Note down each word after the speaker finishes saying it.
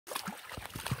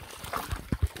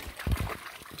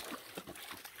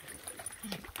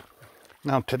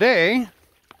Now today,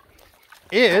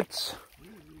 it's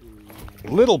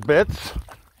Little Bit's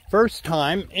first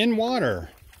time in water.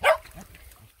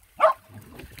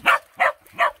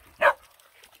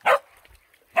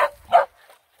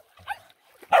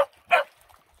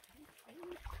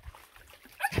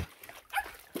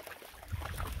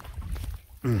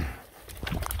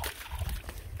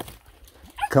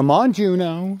 Come on,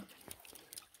 Juno.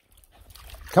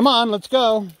 Come on, let's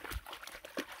go.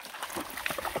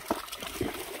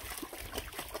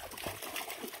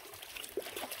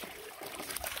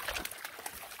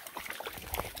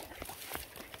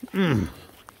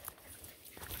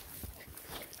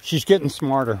 She's getting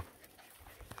smarter.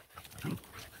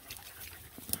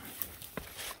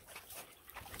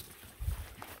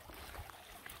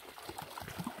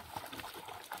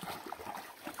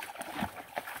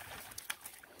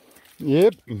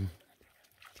 Yep.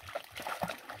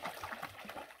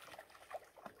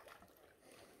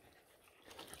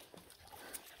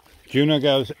 Juno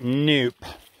goes, nope.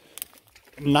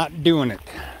 Not doing it.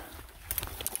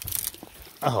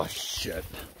 Oh, shit.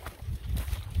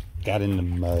 Got in the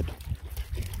mud.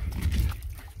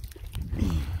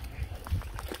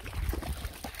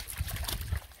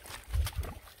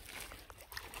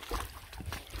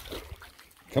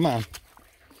 Come on.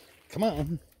 Come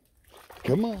on.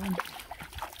 Come on.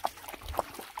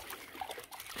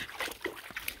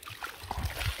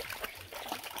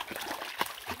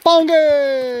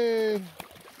 Bongay!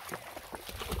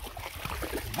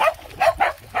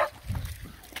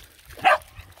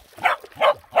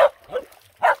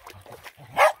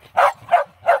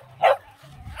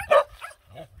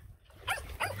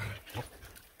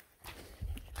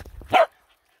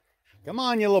 Come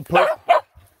on, you little poop.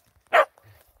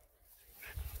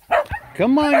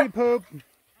 Come on, you poop.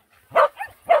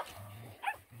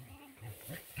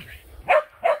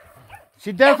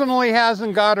 She definitely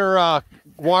hasn't got her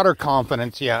water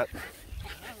confidence yet.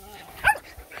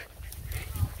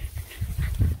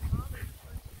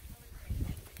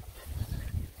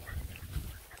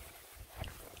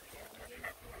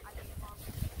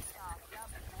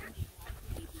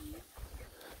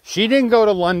 She didn't go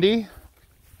to Lundy.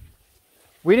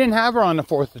 We didn't have her on the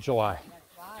 4th of July.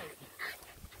 That's right.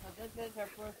 So this is her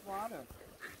first water.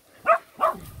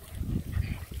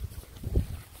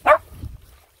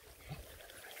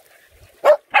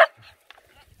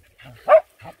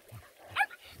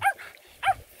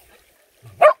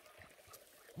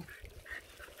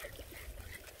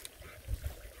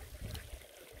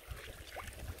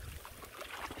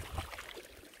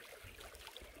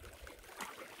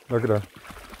 Look at her.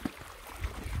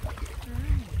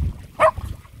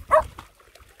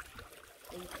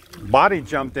 Body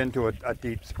jumped into a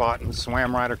deep spot and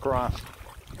swam right across.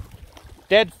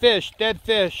 Dead fish, dead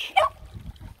fish.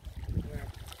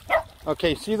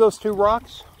 Okay, see those two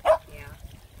rocks?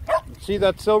 Yeah. See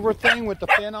that silver thing with the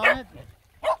fin on it?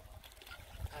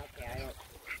 Okay, I don't.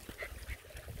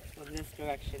 From this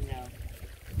direction now.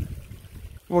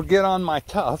 Well, get on my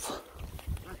cuff.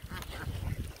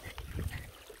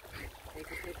 Take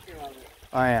a picture of it.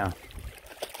 I am.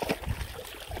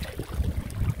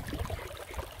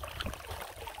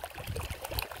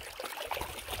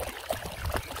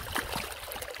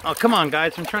 Oh, come on,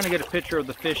 guys. I'm trying to get a picture of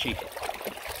the fishy.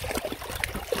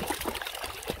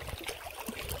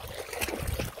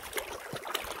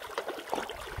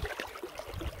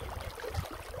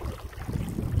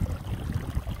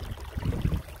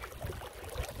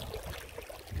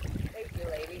 Thank you,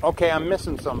 lady. Okay, I'm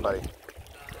missing somebody.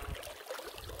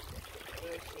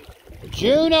 Where is she?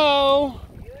 Juno!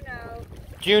 Juno.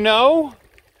 Juno?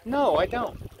 No, I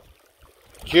don't.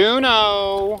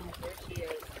 Juno! There she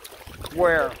is.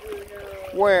 Where? Juno.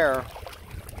 Where?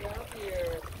 Down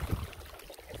here.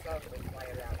 I saw her fly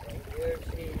around there. There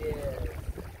she is.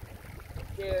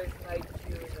 There's my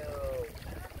Juno.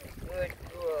 Good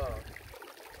girl.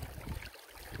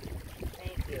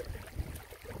 Thank you.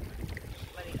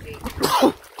 Money,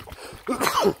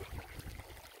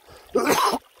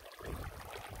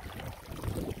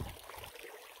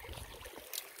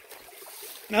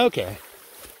 Okay.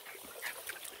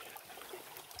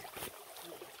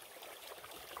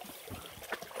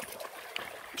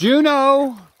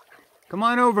 Juno! Come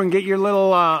on over and get your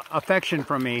little affection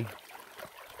from me.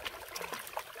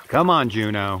 Come on,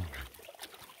 Juno.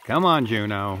 Come on,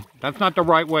 Juno. That's not the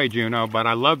right way, Juno, but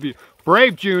I love you.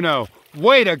 Brave Juno.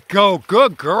 Way to go.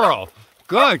 Good girl.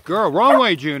 Good girl. Wrong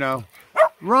way, Juno.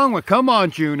 Wrong way. Come on,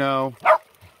 Juno.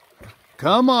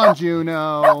 Come on,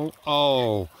 Juno.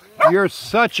 Oh, you're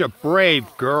such a brave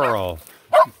girl.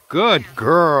 Good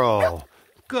girl.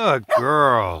 Good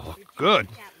girl. Good.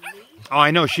 Oh,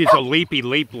 I know she's a leapy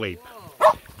leap leap.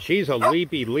 She's a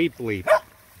leapy leap leap.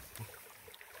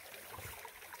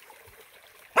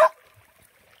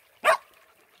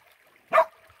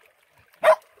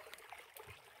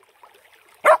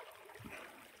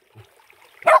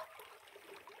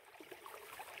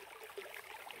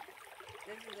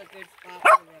 This is a good spot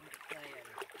for them to play in.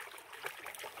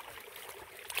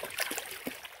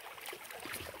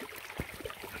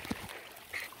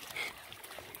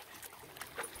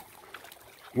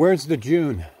 Where's the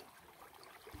June?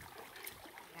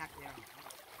 Back there.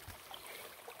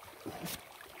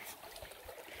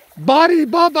 Buddy,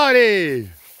 buddy!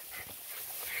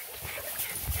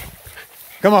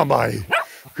 Come on, buddy.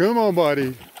 Come on,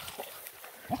 buddy.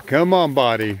 Come on,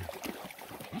 buddy.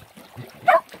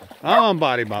 Come on,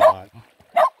 buddy, buddy. At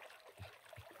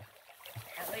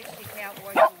least she can't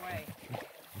walk away.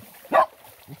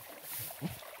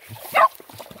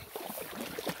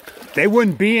 They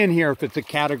wouldn't be in here if it's a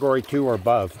category 2 or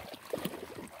above.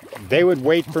 They would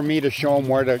wait for me to show them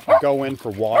where to go in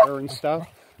for water and stuff.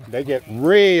 They get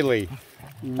really,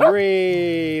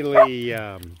 really,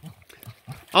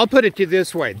 I'll put it to you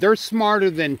this way. They're smarter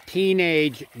than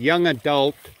teenage, young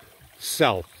adult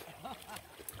self.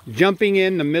 Jumping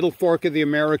in the middle fork of the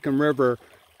American River,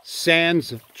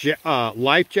 sans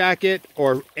life jacket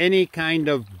or any kind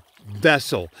of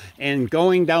vessel, and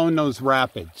going down those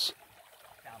rapids.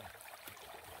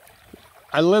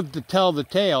 I lived to tell the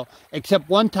tale, except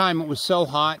one time it was so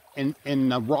hot and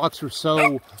the rocks were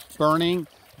so burning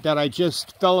that I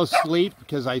just fell asleep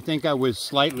because I think I was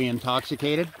slightly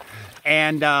intoxicated.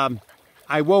 And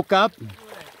I woke up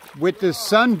with this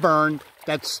sunburn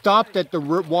that stopped at the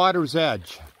water's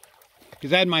edge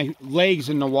because I had my legs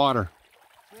in the water.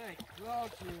 Good girl,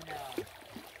 Juno.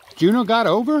 Juno got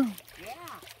over? Yeah.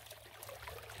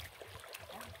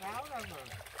 I'm proud of her.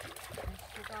 Let's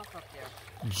stick off up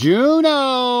there.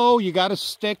 Juno, you got to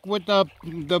stick with the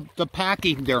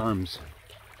pachyderms.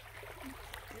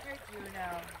 Here,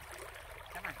 Juno.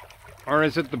 Come on. Or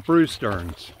is it the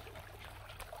Brewsterns?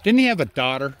 Didn't he have a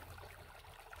daughter?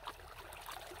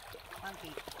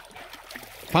 Monkey.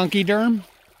 Punkyderm?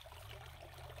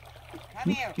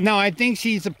 Come here. No, I think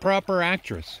she's a proper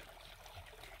actress.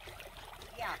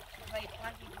 Yeah, she played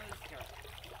Punky Brewster.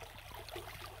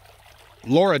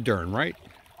 Laura Dern, right?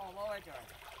 Oh, Laura Dern.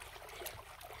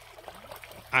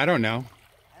 I don't know.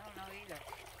 I don't know either.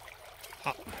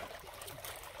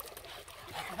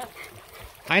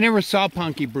 I never saw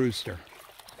Punky Brewster.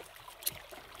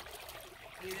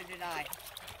 Neither did I.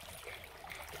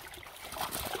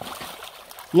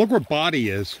 Look where Body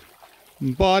is.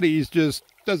 Body's just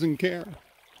doesn't care.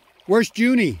 Where's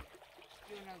Junie?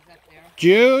 Juno's up there.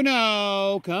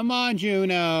 Juno! Come on,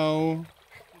 Juno.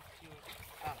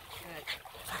 Oh,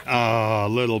 good. Oh,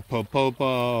 little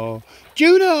Popopo.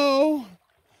 Juno!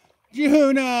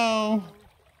 Juno!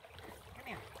 Come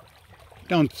here.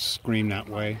 Don't scream that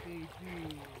way.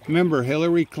 Remember,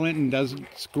 Hillary Clinton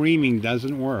screaming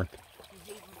doesn't work.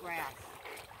 She's eating grass.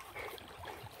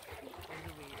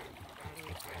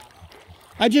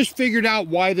 I just figured out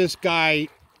why this guy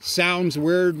sounds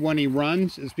weird when he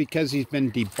runs is because he's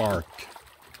been debarked.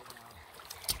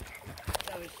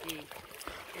 So is she.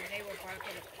 When they were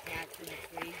barking at the cats in the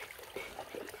tree.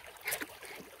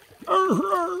 So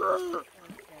sad.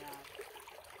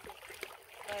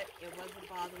 But it wasn't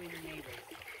bothering the neighbors.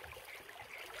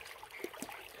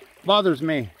 Bothers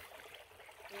me.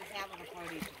 He was having a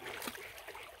party tonight.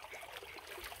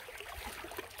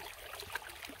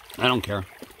 I don't care.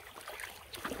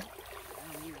 I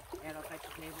don't either. They had all types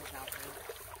of tables out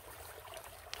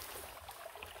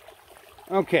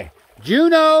there. Okay.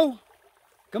 Juno!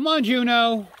 Come on,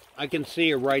 Juno. I can see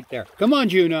her right there. Come on,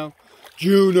 Juno.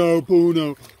 Juno,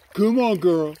 Puno. Come on,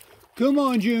 girl. Come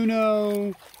on,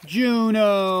 Juno.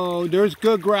 Juno. There's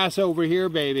good grass over here,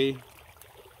 baby.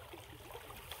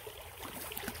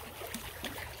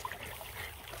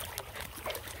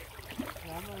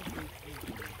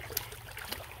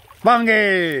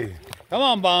 Bungie! Come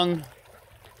on, Bung.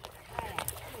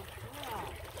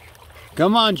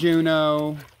 Come on,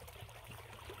 Juno.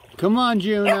 Come on,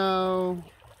 Juno.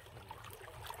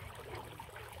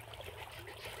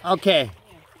 Okay.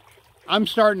 I'm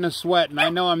starting to sweat, and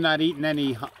I know I'm not eating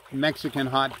any Mexican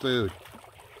hot food.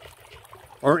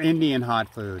 Or Indian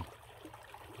hot food.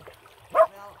 Well,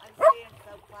 I'm seeing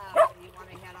so clouds, so you want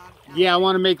to head on? Yeah, I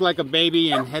want to make like a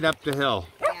baby and head up the hill.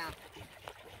 Yeah.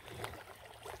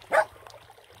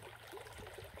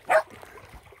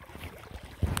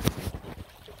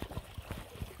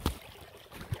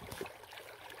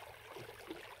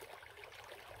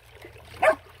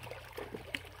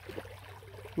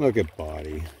 Look at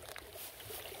Body.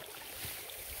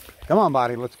 Come on,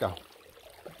 Body, let's go.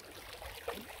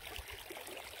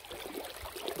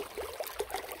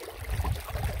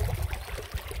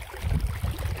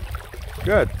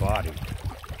 Good body.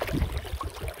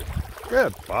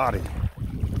 Good body.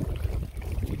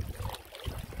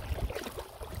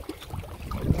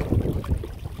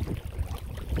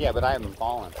 Yeah, but I haven't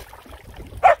fallen.